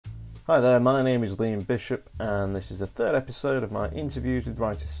Hi there, my name is Liam Bishop and this is the third episode of my Interviews with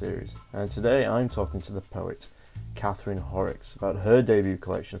Writers series, and today I'm talking to the poet Catherine Horrocks about her debut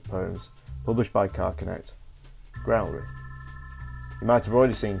collection of poems published by Carcanet, Growlery. You might have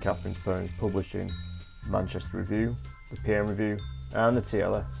already seen Catherine's poems published in Manchester Review, the PM Review and the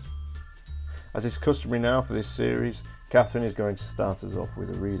TLS. As is customary now for this series, Catherine is going to start us off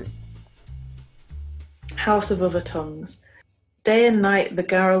with a reading. House of Other Tongues. Day and night the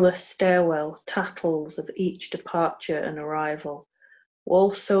garrulous stairwell tattles of each departure and arrival.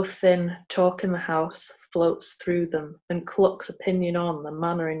 Walls so thin, talk in the house floats through them, and clucks opinion on the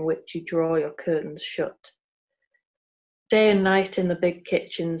manner in which you draw your curtains shut. Day and night in the big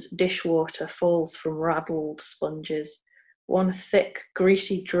kitchens, dishwater falls from raddled sponges, one thick,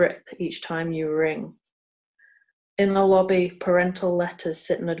 greasy drip each time you ring. In the lobby, parental letters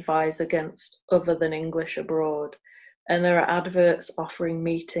sit and advise against other than English abroad, and there are adverts offering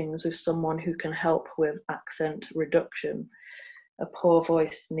meetings with someone who can help with accent reduction. A poor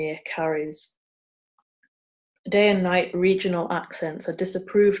voice near carries. Day and night regional accents are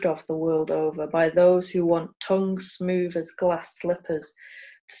disapproved of the world over by those who want tongues smooth as glass slippers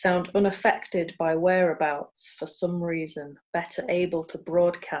to sound unaffected by whereabouts for some reason, better able to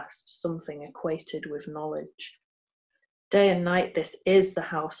broadcast something equated with knowledge. Day and night this is the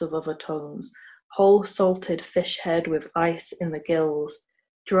house of other tongues, whole salted fish head with ice in the gills,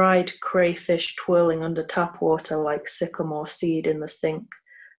 dried crayfish twirling under tap water like sycamore seed in the sink,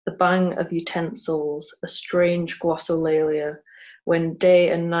 the bang of utensils, a strange glossolalia, when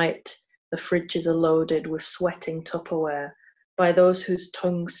day and night the fridges are loaded with sweating Tupperware, by those whose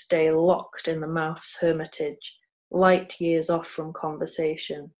tongues stay locked in the mouth's hermitage, light years off from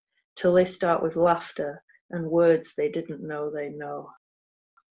conversation, till they start with laughter and words they didn't know they know.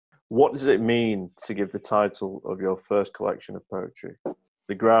 What does it mean to give the title of your first collection of poetry,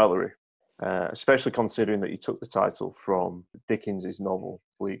 The Growlery, especially considering that you took the title from Dickens's novel,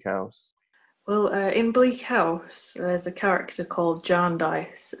 Bleak House? Well, in Bleak House, there's a character called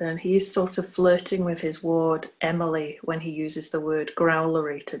Jarndyce, and he's sort of flirting with his ward, Emily, when he uses the word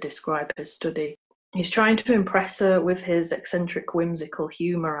growlery to describe his study. He's trying to impress her with his eccentric, whimsical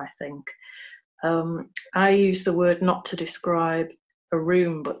humour, I think. I use the word not to describe a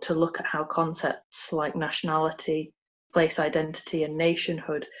room, but to look at how concepts like nationality, place identity, and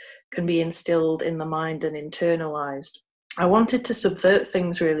nationhood can be instilled in the mind and internalized. I wanted to subvert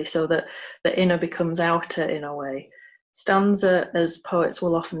things really so that the inner becomes outer in a way. Stanza, as poets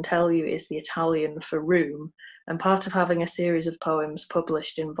will often tell you, is the Italian for room, and part of having a series of poems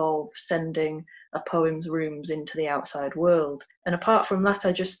published involves sending a poem's rooms into the outside world. And apart from that,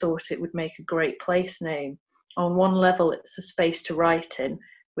 I just thought it would make a great place name. On one level, it's a space to write in,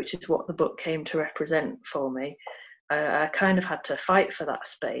 which is what the book came to represent for me. I kind of had to fight for that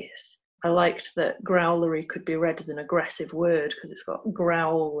space. I liked that growlery could be read as an aggressive word because it's got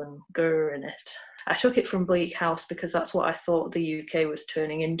growl and grr in it. I took it from Bleak House because that's what I thought the UK was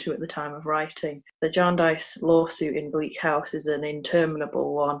turning into at the time of writing. The Jarndyce lawsuit in Bleak House is an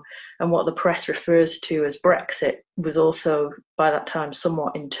interminable one, and what the press refers to as Brexit was also, by that time,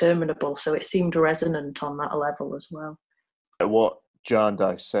 somewhat interminable, so it seemed resonant on that level as well. What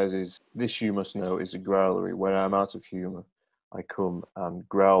Jarndyce says is, "This you must know is a growlery. When I'm out of humour, I come and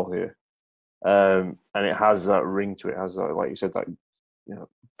growl here." And it has that ring to it. It has that, like you said, that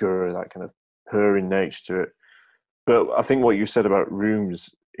grr, that kind of purring nature to it. But I think what you said about rooms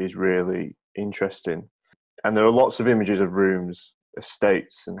is really interesting. And there are lots of images of rooms,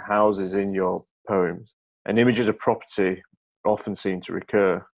 estates and houses in your poems. And images of property often seem to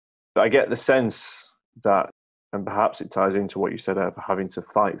recur. But I get the sense that, and perhaps it ties into what you said of having to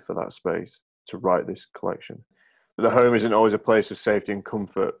fight for that space to write this collection. But the home isn't always a place of safety and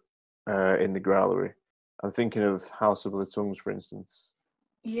comfort in the growlery. I'm thinking of House of Other Tongues, for instance.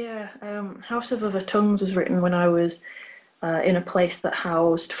 Yeah, House of Other Tongues was written when I was in a place that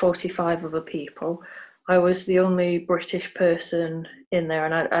housed 45 other people. I was the only British person in there,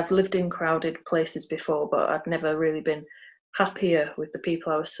 and I've lived in crowded places before, but I've never really been happier with the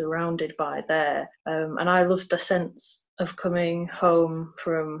people I was surrounded by there. And I loved the sense of coming home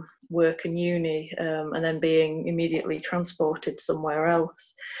from work and uni and then being immediately transported somewhere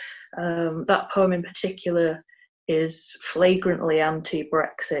else. That poem in particular is flagrantly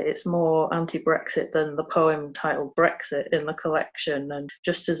anti-Brexit. It's more anti-Brexit than the poem titled Brexit in the collection. And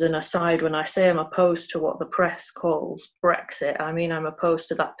just as an aside, when I say I'm opposed to what the press calls Brexit, I mean I'm opposed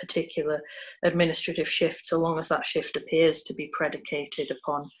to that particular administrative shift, so long as that shift appears to be predicated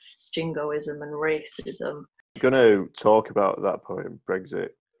upon jingoism and racism. I'm going to talk about that poem, Brexit,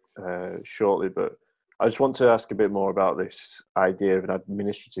 shortly, but I just want to ask a bit more about this idea of an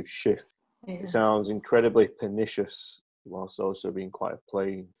administrative shift. Yeah. It sounds incredibly pernicious whilst also being quite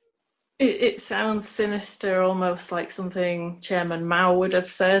plain. It sounds sinister, almost like something Chairman Mao would have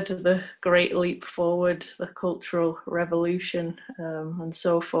said, the Great Leap Forward, the Cultural Revolution, and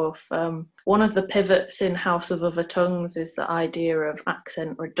so forth. One of the pivots in House of Other Tongues is the idea of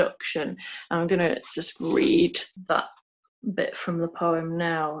accent reduction. I'm going to just read that bit from the poem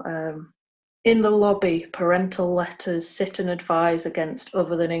now. In the lobby, parental letters sit and advise against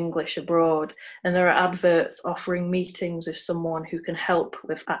other than English abroad, and there are adverts offering meetings with someone who can help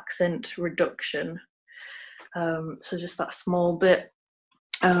with accent reduction. So just that small bit.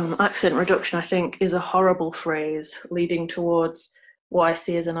 Accent reduction, I think, is a horrible phrase leading towards what I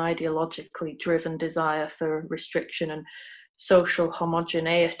see as an ideologically driven desire for restriction and social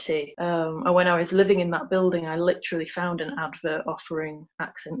homogeneity. And when I was living in that building, I literally found an advert offering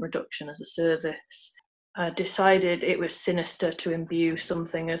accent reduction as a service. I decided it was sinister to imbue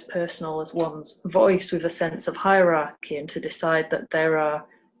something as personal as one's voice with a sense of hierarchy, and to decide that there are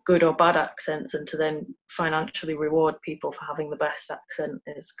good or bad accents, and to then financially reward people for having the best accent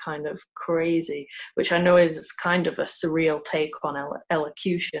is kind of crazy, which I know is kind of a surreal take on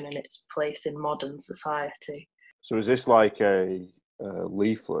elocution and its place in modern society. So is this like a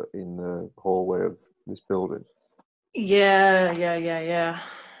leaflet in the hallway of this building? Yeah.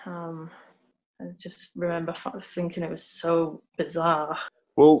 I just remember thinking it was so bizarre.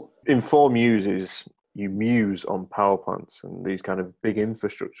 Well, in four muses, you muse on power plants and these kind of big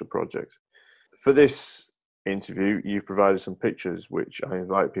infrastructure projects. For this interview, you've provided some pictures which I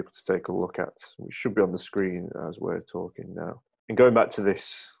invite people to take a look at, which should be on the screen as we're talking now. And going back to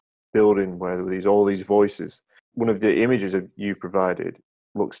this building where there were all these voices, one of the images that you provided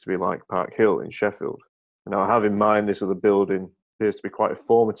looks to be like Park Hill in Sheffield. And now I have in mind this other building appears to be quite a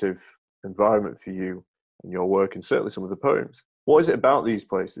formative environment for you and your work, and certainly some of the poems. What is it about these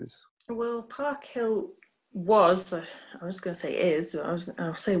places? Well, Park Hill was, I was going to say is,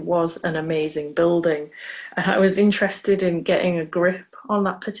 I'll say was an amazing building. And I was interested in getting a grip on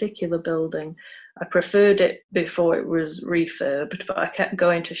that particular building. I preferred it before it was refurbed, but I kept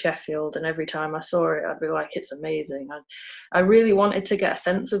going to Sheffield, and every time I saw it, I'd be like, it's amazing. I really wanted to get a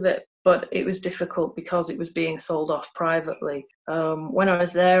sense of it, but it was difficult because it was being sold off privately. When I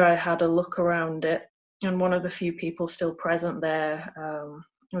was there, I had a look around it, and one of the few people still present there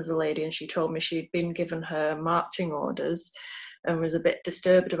was a lady, and she told me she'd been given her marching orders and was a bit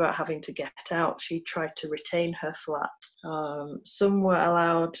disturbed about having to get out. She tried to retain her flat. Some were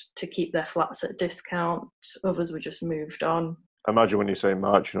allowed to keep their flats at discount, others were just moved on. I imagine when you say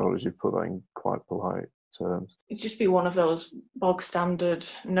marching orders, you put that in quite polite terms. It'd just be one of those bog standard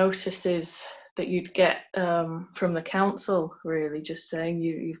notices that you'd get from the council, really, just saying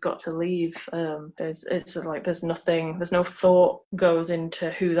you've got to leave. There's no thought goes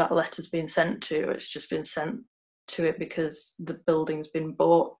into who that letter's been sent to. It's just been sent to it because the building's been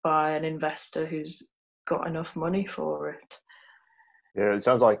bought by an investor who's got enough money for it. Yeah, it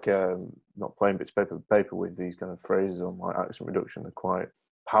sounds like not plain bits of paper with these kind of phrases on like accent reduction. They're quite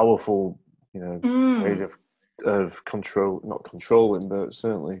powerful, ways of control, not controlling, but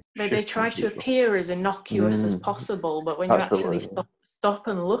certainly they try to appear as innocuous as possible, but when you actually stop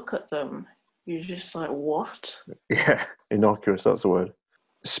and look at them, you're just like, what? Yeah, innocuous, that's the word.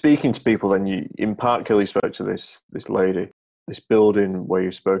 Speaking to people, then you in Park Hill, you spoke to this lady, this building where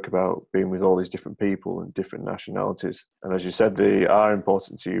you spoke about being with all these different people and different nationalities, and as you said, they are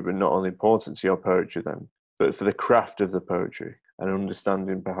important to you, but not only important to your poetry then, but for the craft of the poetry and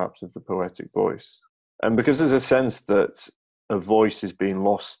understanding perhaps of the poetic voice. And because there's a sense that a voice is being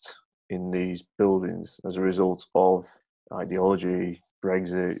lost in these buildings as a result of ideology,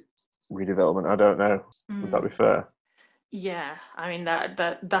 Brexit, redevelopment, I don't know. Would that be fair? Yeah, I mean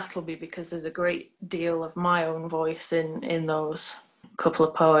that'll be because there's a great deal of my own voice in those couple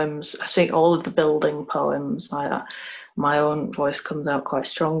of poems. I think all of the building poems like that, my own voice comes out quite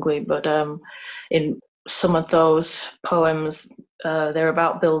strongly. But in some of those poems, they're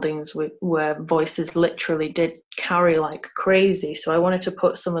about buildings where voices literally did carry like crazy. So I wanted to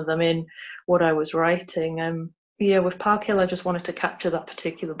put some of them in what I was writing. Yeah, with Park Hill, I just wanted to capture that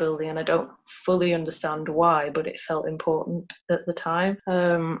particular building, and I don't fully understand why, but it felt important at the time.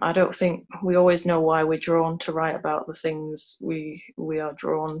 I don't think we always know why we're drawn to write about the things we are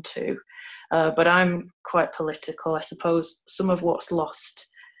drawn to, but I'm quite political. I suppose some of what's lost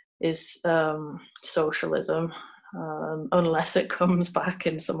is socialism, unless it comes back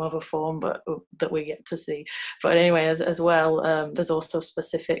in some other form, but that we get to see. But anyway, as well, there's also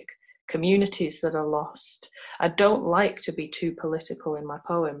specific communities that are lost. I don't like to be too political in my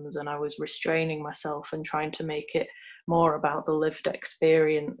poems, and I was restraining myself and trying to make it more about the lived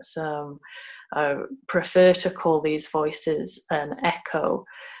experience. I prefer to call these voices an echo,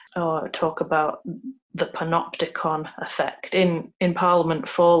 or talk about the panopticon effect. In Parliament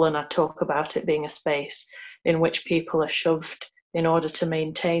Fallen, I talk about it being a space in which people are shoved in order to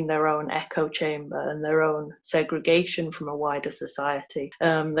maintain their own echo chamber and their own segregation from a wider society.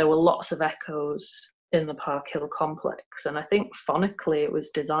 There were lots of echoes in the Park Hill complex, and I think phonically it was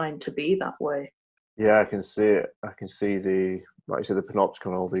designed to be that way. Yeah, I can see it. I can see like you said, the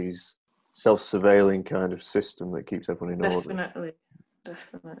panopticon, all these self-surveilling kind of system that keeps everyone in order.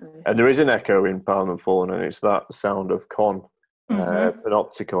 Definitely. And there is an echo in Parliament Fallen, and it's that sound of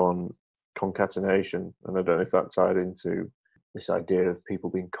panopticon, concatenation. And I don't know if that tied into this idea of people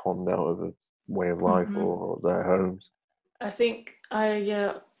being conned out of a way of life or their homes. I think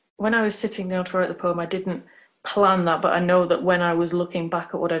when I was sitting down to write the poem, I didn't plan that, but I know that when I was looking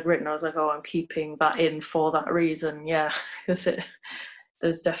back at what I'd written, I was like, oh, I'm keeping that in for that reason. Yeah, because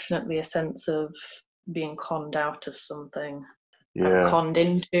there's definitely a sense of being conned out of something. Yeah. Conned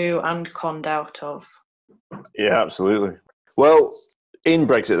into and conned out of. Yeah, absolutely. Well, in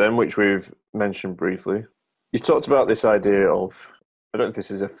Brexit then, which we've mentioned briefly, you talked about this idea of, I don't know if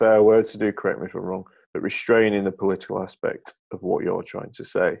this is a fair word to do, correct me if I'm wrong, but restraining the political aspect of what you're trying to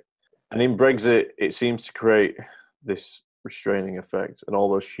say. And in Brexit, it seems to create this restraining effect and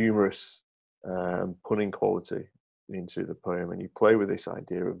almost humorous punning quality into the poem. And you play with this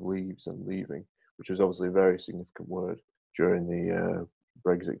idea of leaves and leaving, which was obviously a very significant word during the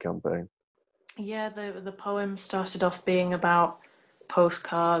Brexit campaign. Yeah, the poem started off being about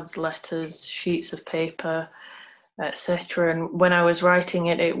postcards, letters, sheets of paper, etc. And when I was writing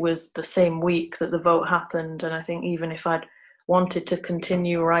it, it was the same week that the vote happened. And I think even if I'd wanted to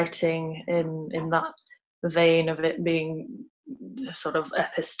continue writing in that vein of it being sort of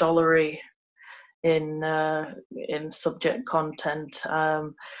epistolary in subject content,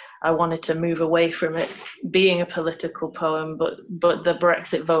 I wanted to move away from it being a political poem, but the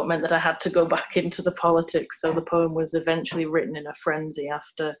Brexit vote meant that I had to go back into the politics. So the poem was eventually written in a frenzy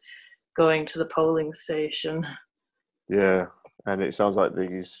after going to the polling station. Yeah, and it sounds like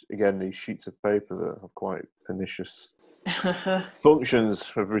these sheets of paper that have quite pernicious functions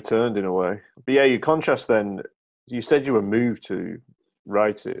have returned in a way. But yeah, you contrast then, you said you were moved to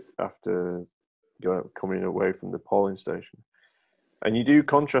write it after coming away from the polling station. And you do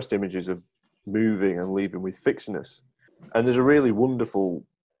contrast images of moving and leaving with fixedness. And there's a really wonderful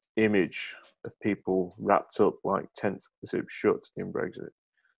image of people wrapped up like tents shut in Brexit.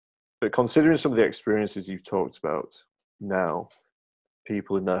 But considering some of the experiences you've talked about now,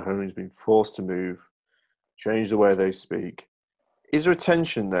 people in their homes being forced to move, change the way they speak, is there a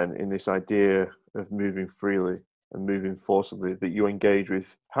tension then in this idea of moving freely and moving forcibly that you engage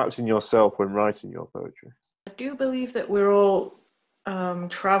with, perhaps in yourself when writing your poetry? I do believe that we're all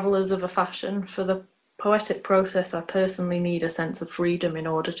travellers of a fashion. For the poetic process, I personally need a sense of freedom in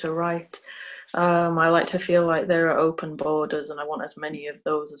order to write. I like to feel like there are open borders, and I want as many of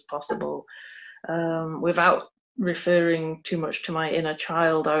those as possible. Without referring too much to my inner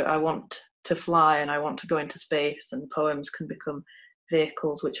child, I want to fly and I want to go into space, and poems can become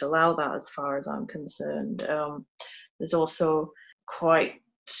vehicles which allow that as far as I'm concerned. There's also quite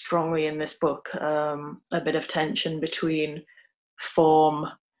strongly in this book a bit of tension between form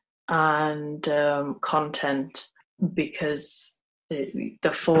and content, because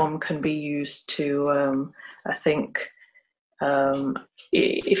the form can be used to, I think,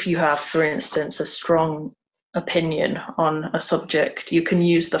 if you have, for instance, a strong opinion on a subject, you can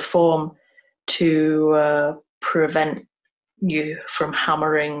use the form to prevent you from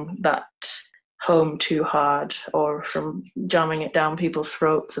hammering that home too hard or from jamming it down people's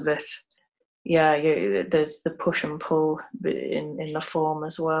throats a bit. Yeah, there's the push and pull in the form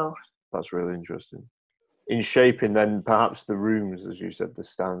as well. That's really interesting. In shaping then perhaps the rooms, as you said, the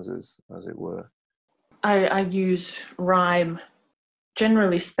stanzas, as it were. I use rhyme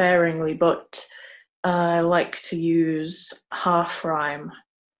generally sparingly, but I like to use half rhyme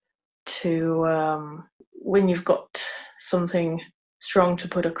to, when you've got something strong to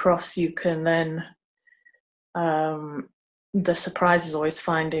put across, you can then, the surprise is always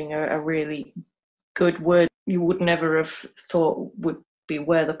finding a really good word you would never have thought would be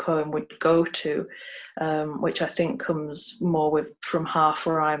where the poem would go to, which I think comes more from half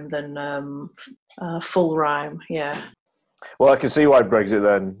rhyme than full rhyme. Yeah. Well, I can see why Brexit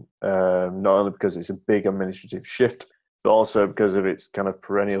then, not only because it's a big administrative shift, but also because of its kind of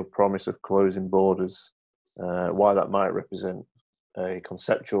perennial promise of closing borders, why that might represent a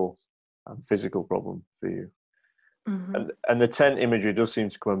conceptual and physical problem for you. Mm-hmm. And the tent imagery does seem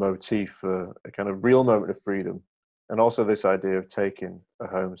to become a motif for a kind of real moment of freedom, and also this idea of taking a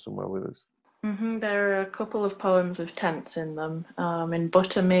home somewhere with us. Mm-hmm. There are a couple of poems with tents in them. In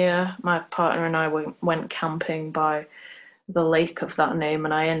Buttermere, my partner and I went camping by the lake of that name,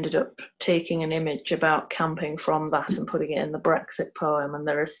 and I ended up taking an image about camping from that and putting it in the Brexit poem, and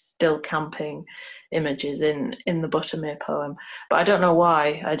there are still camping images in the Buttermere poem, but I don't know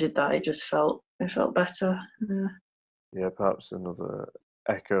why I did that. It just felt better. Yeah, perhaps another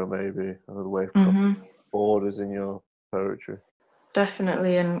echo, maybe another way of Mm-hmm. crossing borders in your poetry.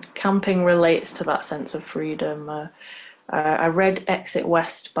 Definitely, and camping relates to that sense of freedom. I read Exit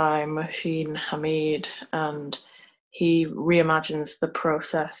West by Mohsin Hamid, and he reimagines the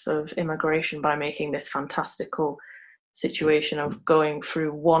process of immigration by making this fantastical situation of going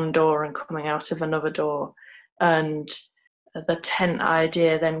through one door and coming out of another door. And the tent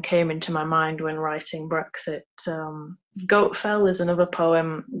idea then came into my mind when writing Brexit. Goatfell is another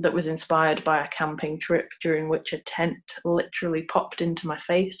poem that was inspired by a camping trip during which a tent literally popped into my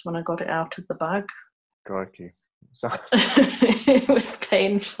face when I got it out of the bag. Crikey. It was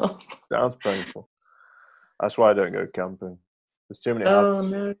painful. Sounds painful. That's why I don't go camping. There's too many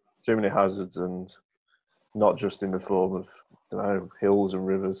No. too many hazards, and not just in the form of, I don't know, hills and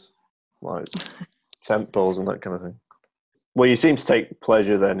rivers, like tent poles and that kind of thing. Well, you seem to take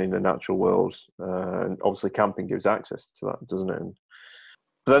pleasure then in the natural world, and obviously camping gives access to that, doesn't it?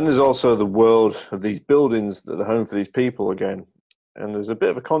 But then there's also the world of these buildings that are home for these people again, and there's a bit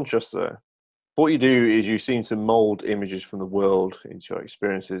of a contrast there. What you do is you seem to mould images from the world into your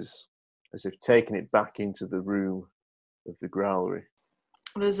experiences, as if taking it back into the room of the growlery.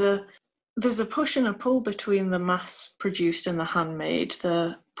 There's a push and a pull between the mass-produced and the handmade,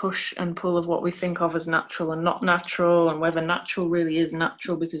 the push and pull of what we think of as natural and not natural, and whether natural really is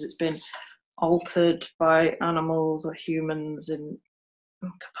natural because it's been altered by animals or humans in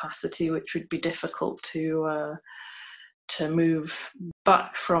capacity, which would be difficult to move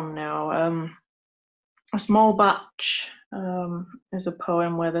back from now. A Small Batch is a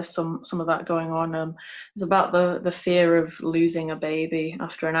poem where there's some of that going on. It's about the fear of losing a baby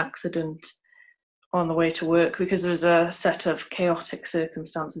after an accident on the way to work, because there was a set of chaotic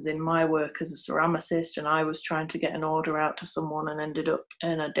circumstances in my work as a ceramicist, and I was trying to get an order out to someone and ended up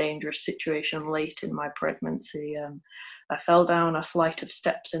in a dangerous situation late in my pregnancy. I fell down a flight of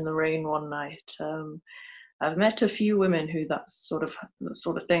steps in the rain one night. I've met a few women who that sort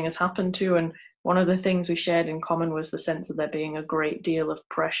of thing has happened to, and one of the things we shared in common was the sense of there being a great deal of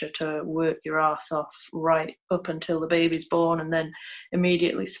pressure to work your ass off right up until the baby's born, and then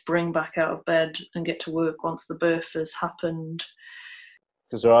immediately spring back out of bed and get to work once the birth has happened.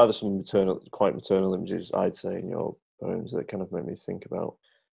 Because there are some quite maternal images, I'd say, in your poems that kind of make me think about.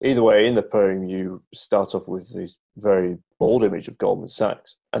 Either way, in the poem, you start off with this very bold image of Goldman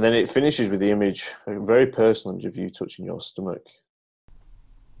Sachs, and then it finishes with the image, a very personal image of you touching your stomach.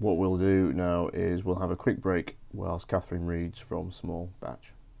 What we'll do now is we'll have a quick break whilst Catherine reads from Small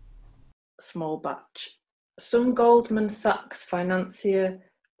Batch. Small Batch. Some Goldman Sachs financier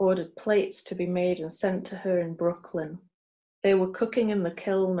ordered plates to be made and sent to her in Brooklyn. They were cooking in the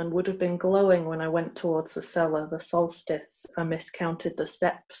kiln and would have been glowing when I went towards the cellar, the solstice. I miscounted the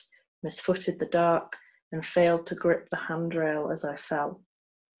steps, misfooted the dark, and failed to grip the handrail as I fell.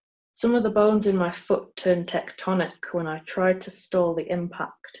 Some of the bones in my foot turned tectonic when I tried to stall the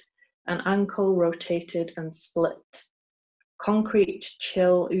impact. An ankle rotated and split. Concrete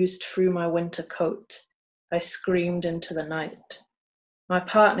chill oozed through my winter coat. I screamed into the night. My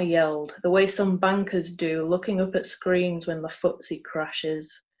partner yelled, the way some bankers do, looking up at screens when the footsie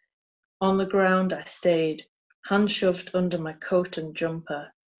crashes. On the ground I stayed, hand shoved under my coat and jumper,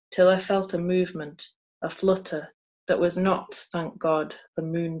 till I felt a movement, a flutter, that was not, thank God, the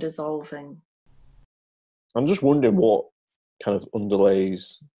moon dissolving. I'm just wondering what kind of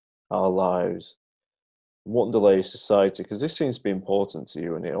underlays our lives, what underlays society, because this seems to be important to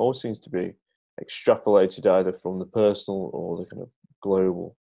you, and it always seems to be extrapolated either from the personal or the kind of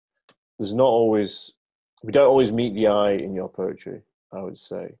global. We don't always meet the eye in your poetry, I would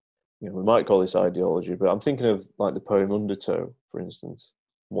say. We might call this ideology, but I'm thinking of like the poem Undertow, for instance,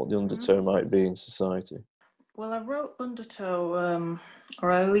 what the undertow might be in society. Well, I wrote Undertow,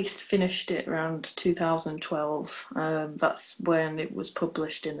 or I at least finished it around 2012. That's when it was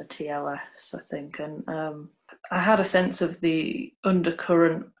published in the TLS, I think. And I had a sense of the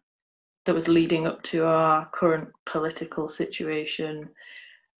undercurrent that was leading up to our current political situation.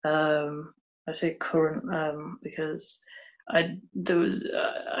 I say current because I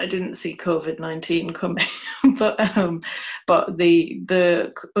didn't see COVID-19 coming, but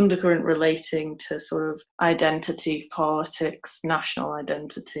the undercurrent relating to sort of identity politics, national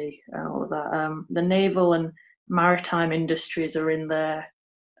identity, and all of that. The naval and maritime industries are in there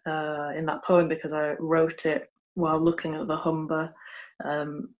in that poem because I wrote it while looking at the Humber.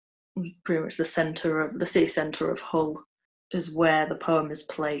 Pretty much the city centre of Hull is where the poem is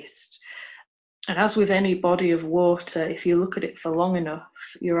placed. And as with any body of water, if you look at it for long enough,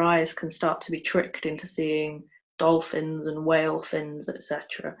 your eyes can start to be tricked into seeing dolphins and whale fins,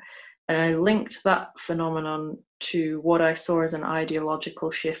 etc. And I linked that phenomenon to what I saw as an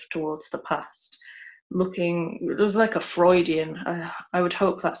ideological shift towards the past. It was like a Freudian. I would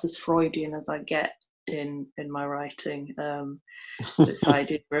hope that's as Freudian as I get in my writing. This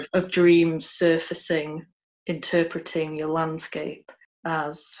idea of dreams surfacing, interpreting your landscape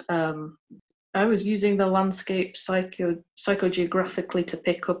as I was using the landscape psychogeographically to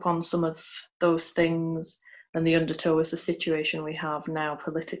pick up on some of those things, and the undertow is the situation we have now,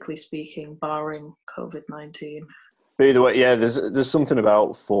 politically speaking, barring COVID-19. But either way, yeah, there's something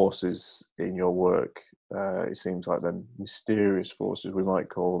about forces in your work. It seems like them mysterious forces, we might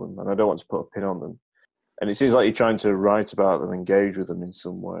call them, and I don't want to put a pin on them. And it seems like you're trying to write about them, engage with them in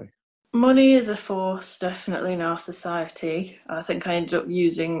some way. Money is a force, definitely, in our society. I think I ended up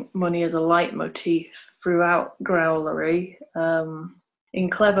using money as a leitmotif throughout Growlery. In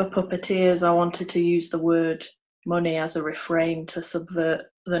Clever Puppeteers, I wanted to use the word money as a refrain to subvert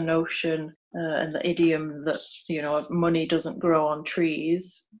the notion and the idiom that, money doesn't grow on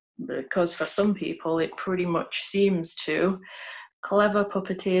trees, because for some people it pretty much seems to. Clever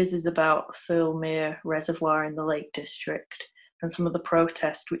Puppeteers is about Thirlmere Reservoir in the Lake District and some of the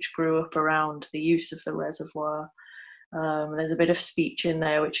protest which grew up around the use of the reservoir. There's a bit of speech in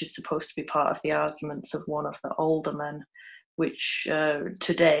there which is supposed to be part of the arguments of one of the aldermen, which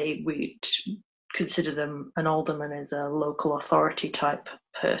today we'd consider them, an alderman is a local authority type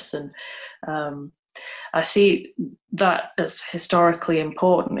person. I see that as historically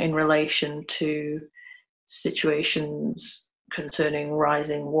important in relation to situations concerning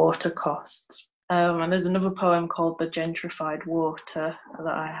rising water costs. And there's another poem called The Gentrified Water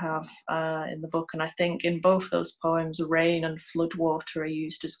that I have in the book. And I think in both those poems, rain and flood water are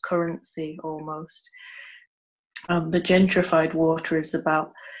used as currency almost. The Gentrified Water is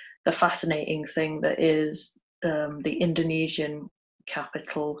about the fascinating thing that is the Indonesian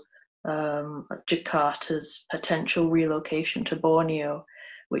capital, Jakarta's potential relocation to Borneo,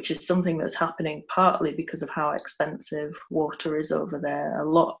 which is something that's happening partly because of how expensive water is over there. A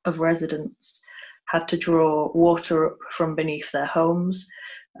lot of residents had to draw water up from beneath their homes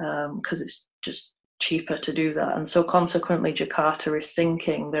because it's just cheaper to do that. And so consequently, Jakarta is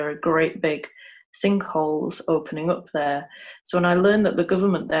sinking. There are great big sinkholes opening up there. So when I learned that the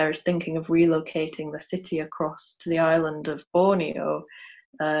government there is thinking of relocating the city across to the island of Borneo,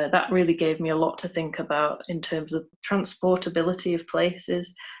 that really gave me a lot to think about in terms of transportability of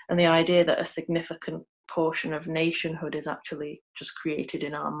places and the idea that a significant portion of nationhood is actually just created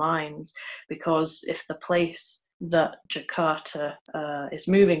in our minds. Because if the place that Jakarta is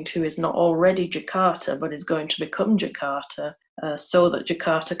moving to is not already Jakarta, but is going to become Jakarta, so that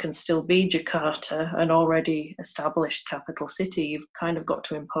Jakarta can still be Jakarta, an already established capital city, you've kind of got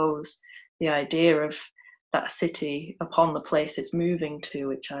to impose the idea of that city upon the place it's moving to,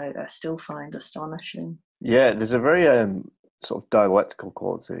 which I still find astonishing. Yeah, there's a very sort of dialectical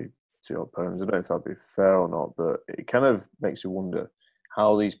quality to your poems. I don't know if that'd be fair or not, but it kind of makes you wonder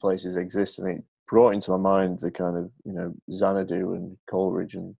how these places exist, and it brought into my mind the kind of, Xanadu and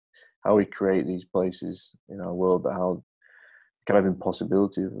Coleridge and how we create these places in our world, but how kind of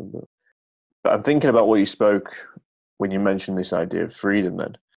impossibility of them. But I'm thinking about what you spoke when you mentioned this idea of freedom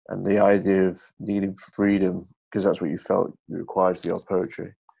then, and the idea of needing freedom because that's what you felt required for your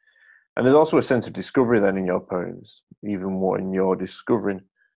poetry. And there's also a sense of discovery then in your poems, even when you're discovering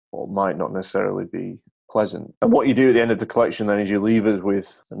what might not necessarily be pleasant. And what you do at the end of the collection then is you leave us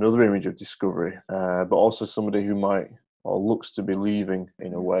with another image of discovery, but also somebody who might or looks to be leaving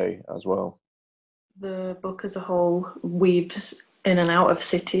in a way as well. The book as a whole weaves in and out of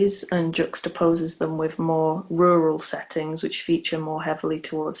cities and juxtaposes them with more rural settings, which feature more heavily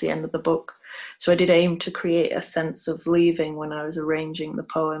towards the end of the book. So I did aim to create a sense of leaving when I was arranging the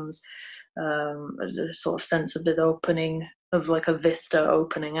poems, a sort of sense of the opening, of like a vista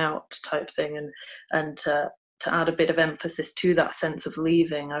opening out type thing, and to add a bit of emphasis to that sense of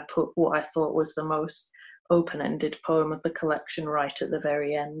leaving, I put what I thought was the most open-ended poem of the collection right at the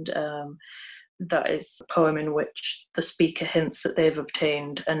very end. that is a poem in which the speaker hints that they've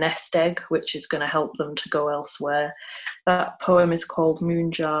obtained a nest egg, which is going to help them to go elsewhere. That poem is called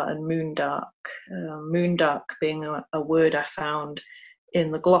Moonjar and Moondark. Moondark being a word I found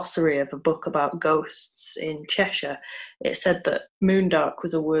in the glossary of a book about ghosts in Cheshire. It said that moondark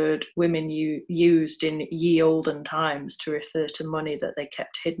was a word women used in ye olden times to refer to money that they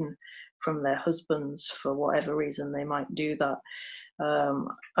kept hidden from their husbands for whatever reason they might do that.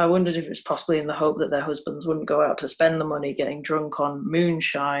 I wondered if it was possibly in the hope that their husbands wouldn't go out to spend the money getting drunk on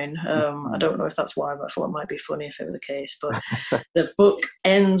moonshine. I don't know if that's why, but I thought it might be funny if it were the case. But the book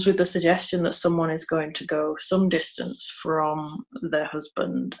ends with the suggestion that someone is going to go some distance from their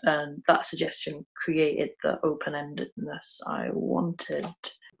husband, and that suggestion created the open-endedness I wanted.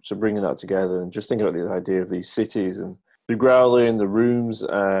 So bringing that together and just thinking about the idea of these cities and the growly in the rooms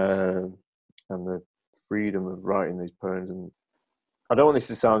and the freedom of writing these poems. And I don't want this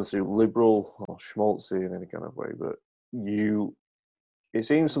to sound too liberal or schmaltzy in any kind of way, but it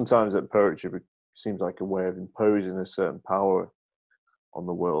seems sometimes that poetry seems like a way of imposing a certain power on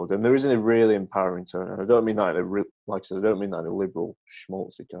the world, and there isn't a really empowering tone. And I don't mean that like I said, I don't mean that in a liberal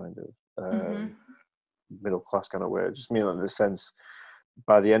schmaltzy kind of middle class kind of way. I just mean that in the sense,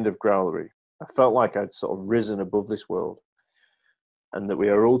 by the end of Growlery, I felt like I'd sort of risen above this world, and that we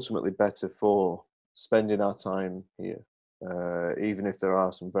are ultimately better for spending our time here. Even if there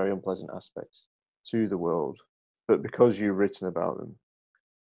are some very unpleasant aspects to the world. But because you've written about them,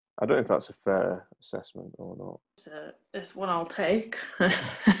 I don't know if that's a fair assessment or not. It's one I'll take. There's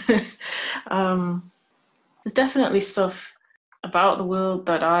definitely stuff about the world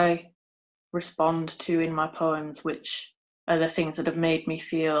that I respond to in my poems, which are the things that have made me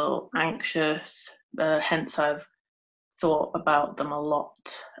feel anxious, hence I've thought about them a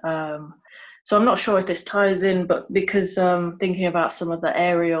lot. So I'm not sure if this ties in, but because thinking about some of the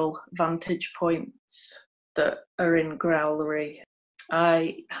aerial vantage points that are in Growlery,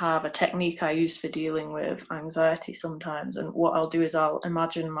 I have a technique I use for dealing with anxiety sometimes. And what I'll do is I'll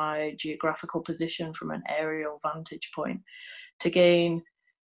imagine my geographical position from an aerial vantage point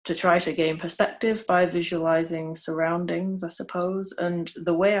to try to gain perspective by visualizing surroundings, I suppose. And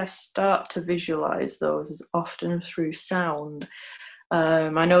the way I start to visualize those is often through sound.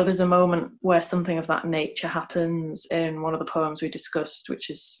 I know there's a moment where something of that nature happens in one of the poems we discussed, which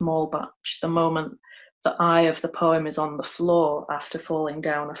is Small Batch, the moment the eye of the poem is on the floor after falling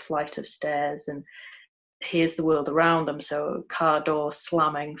down a flight of stairs and hears the world around them, so car door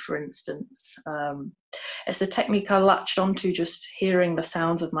slamming, for instance. It's a technique I latched onto just hearing the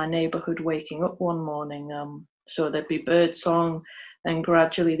sounds of my neighbourhood waking up one morning. So there'd be birdsong, and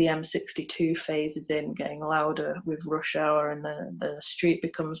gradually the M62 phases in, getting louder with rush hour, and the street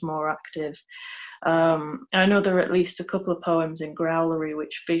becomes more active. I know there are at least a couple of poems in Growlery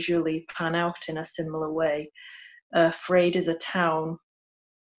which visually pan out in a similar way. Frayed is a Town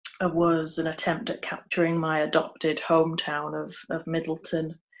was an attempt at capturing my adopted hometown of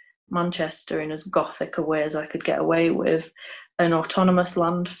Middleton, Manchester, in as gothic a way as I could get away with. An Autonomous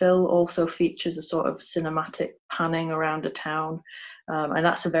Landfill also features a sort of cinematic panning around a town, and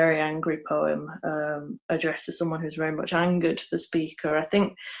that's a very angry poem addressed to someone who's very much angered the speaker. I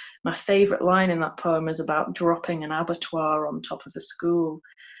think my favourite line in that poem is about dropping an abattoir on top of a school.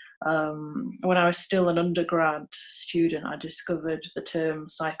 When I was still an undergrad student, I discovered the term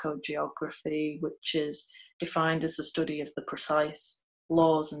psychogeography, which is defined as the study of the precise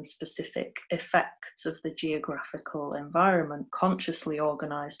laws and specific effects of the geographical environment, consciously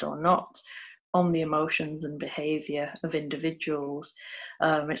organised or not, on the emotions and behaviour of individuals.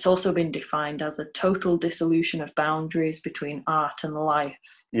 It's also been defined as a total dissolution of boundaries between art and life.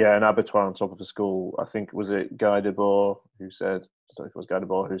 Yeah, an abattoir on top of a school. I think, was it Guy Debord who said, I don't know if it was Guy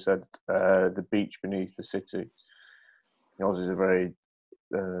Debord who said, the beach beneath the city. Yours is a very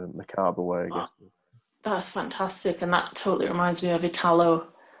macabre way, I guess. That's fantastic, and that totally reminds me of Italo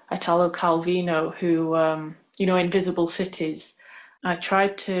Calvino, who, Invisible Cities. I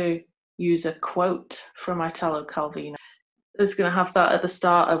tried to use a quote from Italo Calvino. I was going to have that at the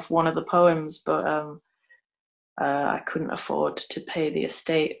start of one of the poems, but I couldn't afford to pay the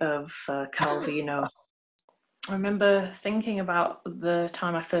estate of Calvino. I remember thinking about the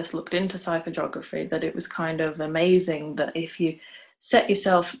time I first looked into psychogeography, that it was kind of amazing that if you set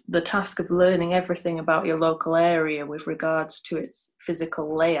yourself the task of learning everything about your local area with regards to its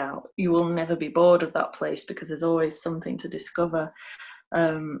physical layout, you will never be bored of that place because there's always something to discover.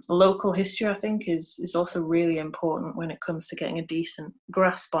 Local history, I think, is also really important when it comes to getting a decent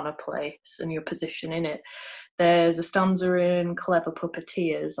grasp on a place and your position in it. There's a stanza in Clever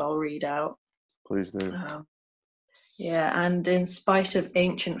Puppeteers I'll read out. Please do. Yeah, and in spite of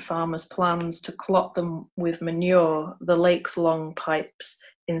ancient farmers' plans to clot them with manure, the lake's long pipes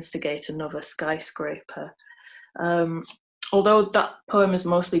instigate another skyscraper. Um, Although that poem is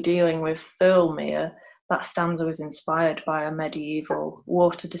mostly dealing with Thirlmere, that stanza was inspired by a medieval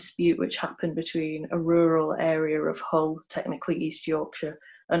water dispute which happened between a rural area of Hull, technically East Yorkshire,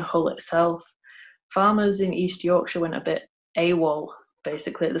 and Hull itself. Farmers in East Yorkshire went a bit AWOL,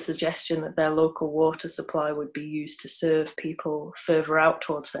 basically, at the suggestion that their local water supply would be used to serve people further out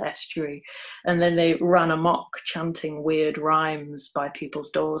towards the estuary. And then they ran amok, chanting weird rhymes by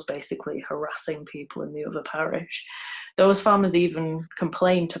people's doors, basically harassing people in the other parish. Those farmers even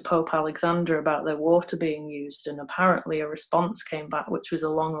complained to Pope Alexander about their water being used, and apparently a response came back which was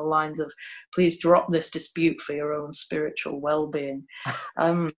along the lines of, please drop this dispute for your own spiritual well-being.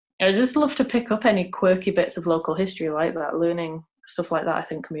 I just love to pick up any quirky bits of local history like that. Learning stuff like that, I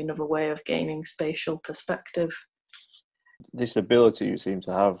think, can be another way of gaining spatial perspective. This ability you seem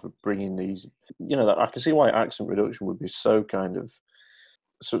to have of bringing these, that I can see why accent reduction would be so kind of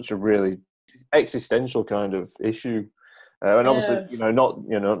such a really existential kind of issue. And obviously, not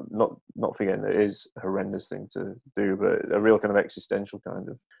forgetting that it is a horrendous thing to do, but a real kind of existential kind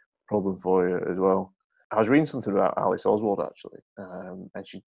of problem for you as well. I was reading something about Alice Oswald actually, and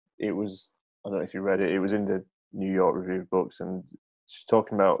it was, I don't know if you read it. It was in the New York Review of Books, and she's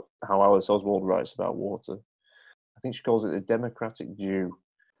talking about how Alice Oswald writes about water. I think she calls it the democratic Jew.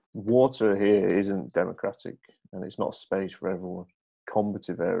 Water here isn't democratic, and it's not a space for everyone.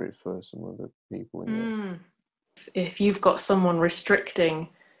 Combative area for some of the people in there. If you've got someone restricting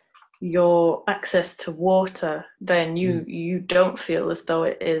your access to water, then you don't feel as though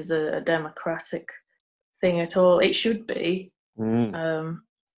it is a democratic thing at all. It should be.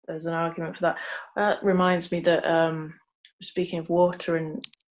 There's an argument for that. That reminds me that, speaking of water and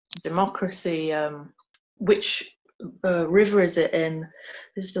democracy, which river is it in?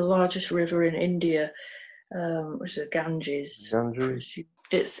 This is the largest river in India, which is Ganges.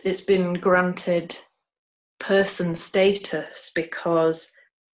 It's been granted person status because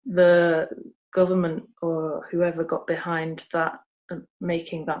the government or whoever got behind that,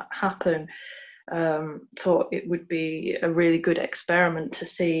 making that happen, thought it would be a really good experiment to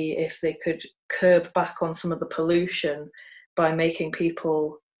see if they could curb back on some of the pollution by making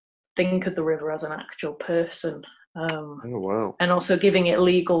people think of the river as an actual person. Oh, wow. And also giving it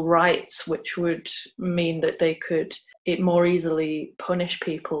legal rights, which would mean that they could more easily punish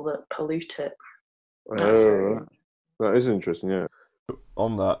people that pollute it. That is interesting, yeah.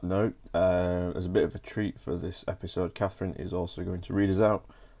 On that note, as a bit of a treat for this episode, Catherine is also going to read us out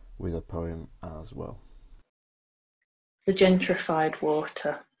with a poem as well. The gentrified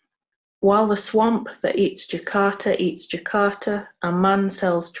water. While the swamp that eats Jakarta, a man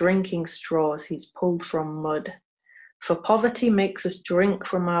sells drinking straws he's pulled from mud. For poverty makes us drink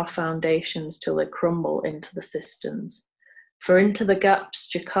from our foundations till they crumble into the cisterns. For into the gaps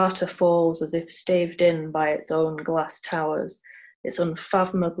Jakarta falls as if staved in by its own glass towers, its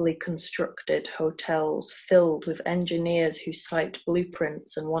unfathomably constructed hotels filled with engineers who cite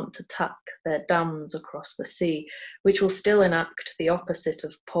blueprints and want to tack their dams across the sea, which will still enact the opposite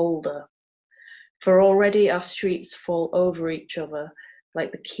of polder. For already our streets fall over each other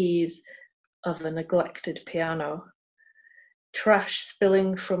like the keys of a neglected piano. Trash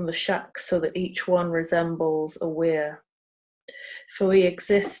spilling from the shacks so that each one resembles a weir. For we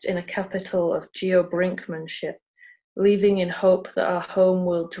exist in a capital of geo-brinkmanship, leaving in hope that our home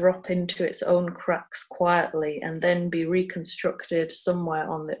will drop into its own cracks quietly and then be reconstructed somewhere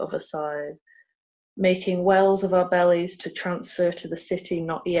on the other side, making wells of our bellies to transfer to the city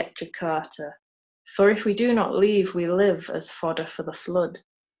not yet Jakarta. For if we do not leave, we live as fodder for the flood.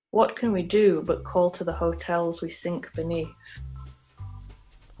 What can we do but call to the hotels we sink beneath?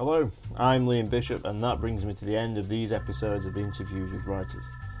 Hello, I'm Liam Bishop, and that brings me to the end of these episodes of Interviews with Writers.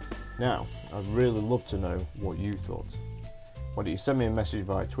 Now, I'd really love to know what you thought. Why don't you send me a message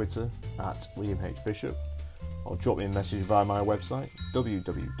via Twitter at Liam H. Bishop, or drop me a message via my website,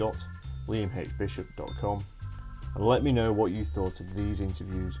 www.liamhbishop.com, and let me know what you thought of these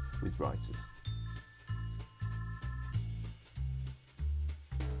interviews with writers.